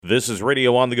This is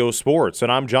Radio on the Go Sports,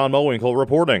 and I'm John Mowinkle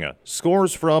reporting.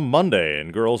 Scores from Monday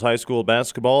in girls high school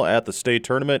basketball at the state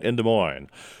tournament in Des Moines.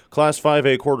 Class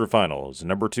 5A quarterfinals.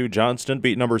 Number 2 Johnston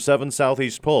beat number 7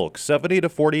 Southeast Polk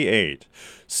 70-48.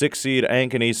 6 seed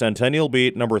Ankeny Centennial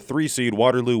beat number 3 seed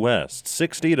Waterloo West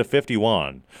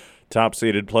 60-51. Top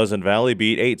seeded Pleasant Valley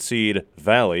beat 8 seed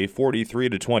Valley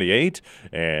 43-28,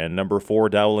 and number 4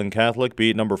 Dowling Catholic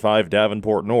beat number 5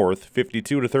 Davenport North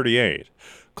 52-38.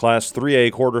 Class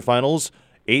 3A quarterfinals,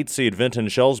 8 seed Vinton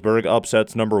Shellsburg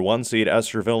upsets number 1 seed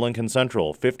Estherville Lincoln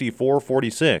Central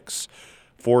 54-46.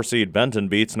 4 seed Benton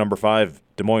beats number 5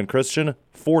 Des Moines Christian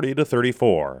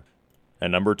 40-34.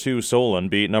 And number 2 Solon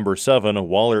beat number 7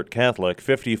 Wahlert Catholic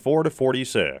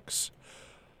 54-46.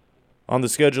 On the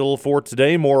schedule for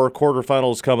today, more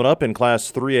quarterfinals coming up in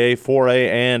Class 3A, 4A,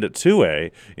 and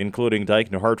 2A, including Dike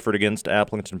New Hartford against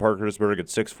Appleton Parkersburg at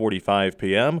 6:45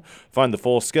 p.m. Find the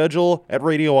full schedule at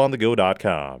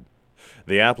radioonthego.com.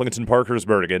 The Appleton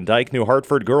Parkersburg and Dike New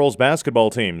Hartford girls basketball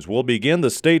teams will begin the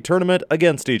state tournament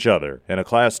against each other in a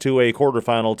Class 2A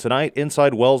quarterfinal tonight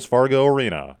inside Wells Fargo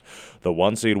Arena. The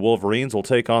 1-seed Wolverines will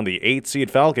take on the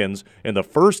 8-seed Falcons in the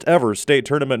first ever state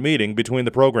tournament meeting between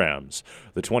the programs.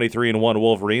 The 23-1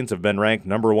 Wolverines have been ranked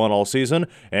number 1 all season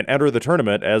and enter the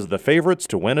tournament as the favorites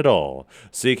to win it all.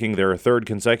 Seeking their 3rd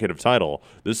consecutive title,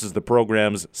 this is the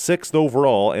program's 6th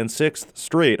overall and 6th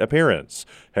straight appearance.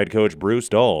 Head coach Bruce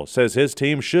Dahl says his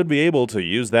team should be able to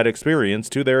use that experience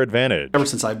to their advantage. Ever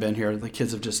since I've been here, the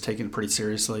kids have just taken it pretty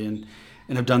seriously and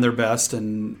have done their best,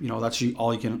 and that's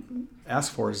all you can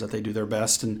ask for is that they do their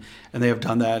best, and they have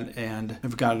done that and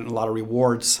have gotten a lot of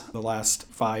rewards the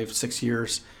last 5-6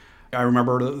 years. I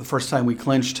remember the first time we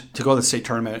clinched to go to the state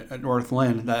tournament at North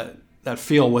Lynn, that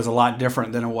feel was a lot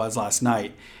different than it was last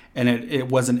night, and it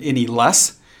wasn't any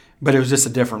less, but it was just a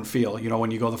different feel.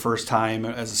 When you go the first time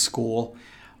as a school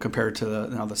compared to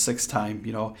the sixth time,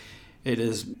 it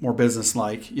is more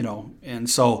business-like, and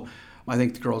so I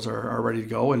think the girls are ready to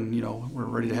go, and we're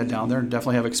ready to head down there and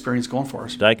definitely have experience going for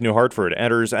us. Dike New Hartford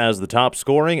enters as the top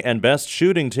scoring and best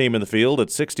shooting team in the field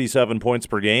at 67 points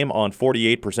per game on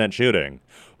 48% shooting.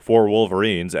 4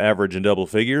 Wolverines average in double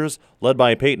figures, led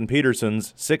by Peyton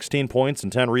Peterson's 16 points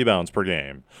and 10 rebounds per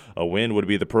game. A win would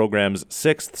be the program's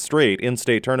 6th straight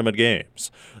in-state tournament games.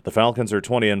 The Falcons are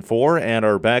 20-4 and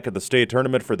are back at the state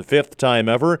tournament for the 5th time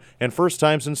ever and first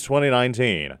time since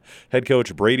 2019. Head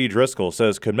coach Brady Driscoll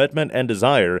says commitment and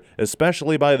desire,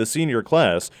 especially by the senior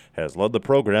class, has led the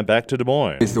program back to Des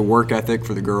Moines. It's the work ethic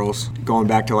for the girls. Going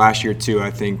back to last year, too, I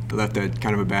think left a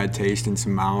kind of a bad taste in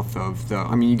some mouth of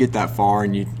you get that far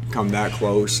and you come that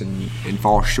close and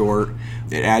fall short.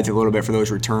 It adds a little bit for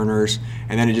those returners,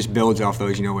 and then it just builds off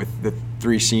those, with the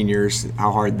 3 seniors,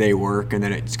 how hard they work, and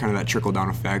then it's kind of that trickle-down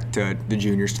effect to the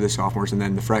juniors, to the sophomores, and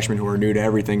then the freshmen who are new to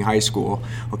everything high school.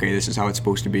 Okay, this is how it's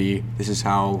supposed to be. This is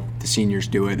how the seniors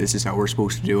do it. This is how we're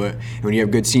supposed to do it. And when you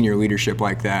have good senior leadership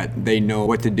like that, they know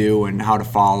what to do and how to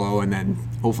follow, and then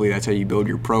hopefully that's how you build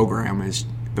your program. Is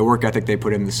the work ethic they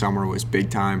put in the summer was big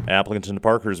time. Appleton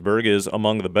Parkersburg is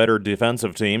among the better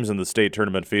defensive teams in the state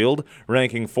tournament field,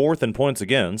 ranking 4th in points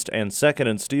against and 2nd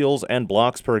in steals and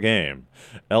blocks per game.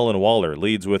 Ellen Waller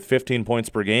leads with 15 points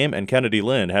per game, and Kennedy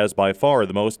Lynn has by far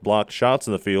the most blocked shots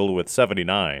in the field with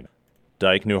 79.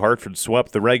 Dike New Hartford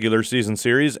swept the regular season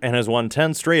series and has won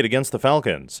 10 straight against the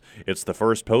Falcons. It's the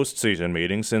first postseason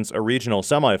meeting since a regional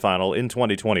semifinal in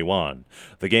 2021.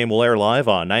 The game will air live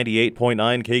on 98.9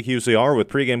 KQCR with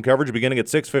pregame coverage beginning at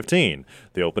 6:15.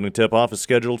 The opening tip-off is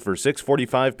scheduled for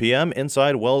 6:45 p.m.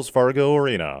 inside Wells Fargo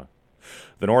Arena.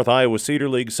 The North Iowa Cedar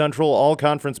League Central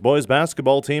All-Conference boys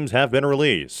basketball teams have been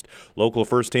released. Local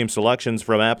first-team selections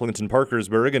from Appleton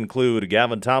Parkersburg include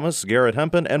Gavin Thomas, Garrett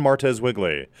Hempen, and Martez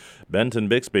Wigley. Benton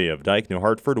Bixby of Dike New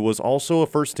Hartford was also a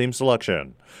first-team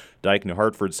selection. Dike New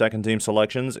Hartford's second-team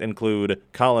selections include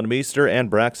Colin Meester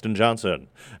and Braxton Johnson.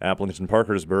 Appleton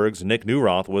Parkersburg's Nick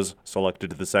Newroth was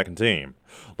selected to the second team.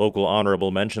 Local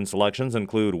honorable mention selections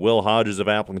include Will Hodges of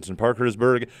Appleton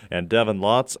Parkersburg and Devin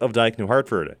Lotz of Dike New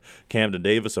Hartford. Camden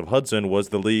Davis of Hudson was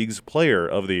the league's Player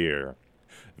of the Year.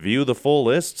 View the full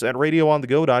lists at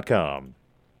radioonthego.com.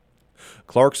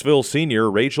 Clarksville senior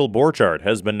Rachel Borchardt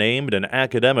has been named an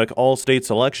academic all-state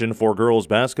selection for girls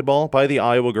basketball by the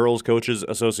Iowa Girls Coaches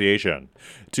Association.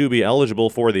 To be eligible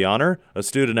for the honor, a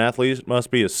student-athlete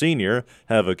must be a senior,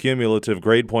 have a cumulative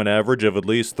grade point average of at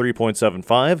least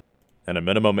 3.75, and a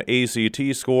minimum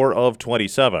ACT score of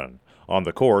 27. On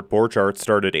the court, Borchardt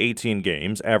started 18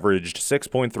 games, averaged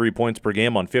 6.3 points per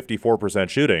game on 54%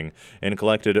 shooting, and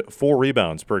collected 4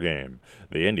 rebounds per game.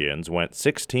 The Indians went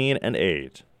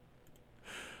 16-8.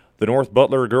 The North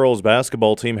Butler girls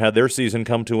basketball team had their season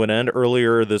come to an end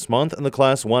earlier this month in the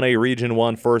Class 1A Region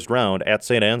 1 first round at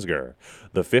St. Ansgar.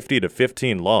 The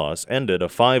 50-15 loss ended a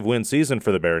 5-win season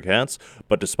for the Bearcats,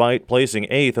 but despite placing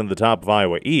 8th in the top of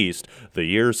Iowa East, the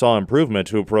year saw improvement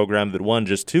to a program that won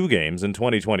just 2 games in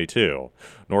 2022.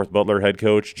 North Butler head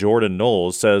coach Jordan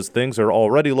Knowles says things are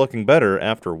already looking better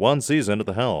after 1 season at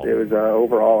the helm. It was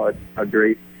overall a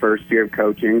great first year of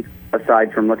coaching.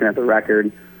 Aside from looking at the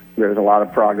record, there's a lot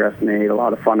of progress made, a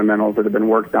lot of fundamentals that have been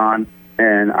worked on,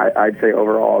 and I'd say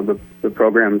overall the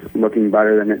program's looking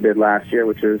better than it did last year,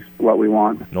 which is what we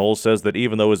want. Knowles says that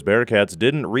even though his Bearcats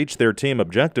didn't reach their team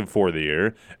objective for the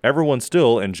year, everyone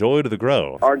still enjoyed the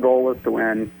growth. Our goal was to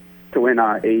win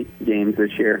 8 games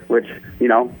this year, which,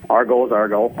 our goal is our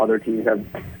goal. Other teams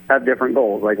have different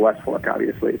goals, like West Fork,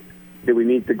 obviously. Did we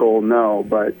meet the goal? No,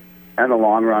 but in the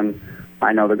long run,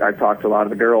 I know that I've talked to a lot of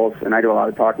the girls, and I do a lot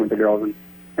of talking with the girls, and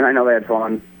I know they had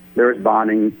fun. There was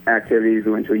bonding activities.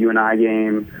 We went to a UNI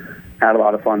game, had a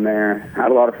lot of fun there, had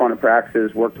a lot of fun at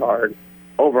practices, worked hard.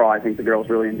 Overall, I think the girls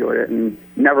really enjoyed it and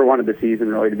never wanted the season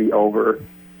really to be over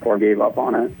or gave up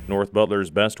on it. North Butler's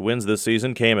best wins this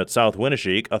season came at South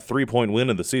Winneshiek, a 3-point win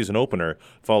in the season opener,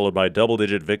 followed by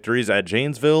double-digit victories at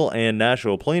Janesville and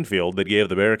Nashua Plainfield that gave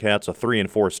the Bearcats a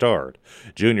 3-4 start.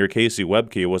 Junior Casey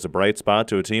Webke was a bright spot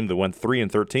to a team that went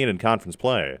 3-13 in conference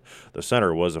play. The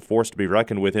center was a force to be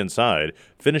reckoned with inside,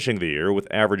 finishing the year with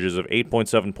averages of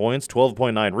 8.7 points,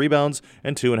 12.9 rebounds,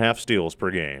 and 2.5 steals per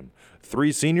game.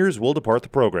 3 seniors will depart the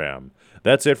program.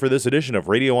 That's it for this edition of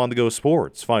Radio on the Go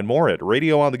Sports. Find more at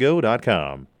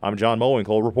radioonthego.com. I'm John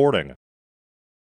Mowinkle reporting.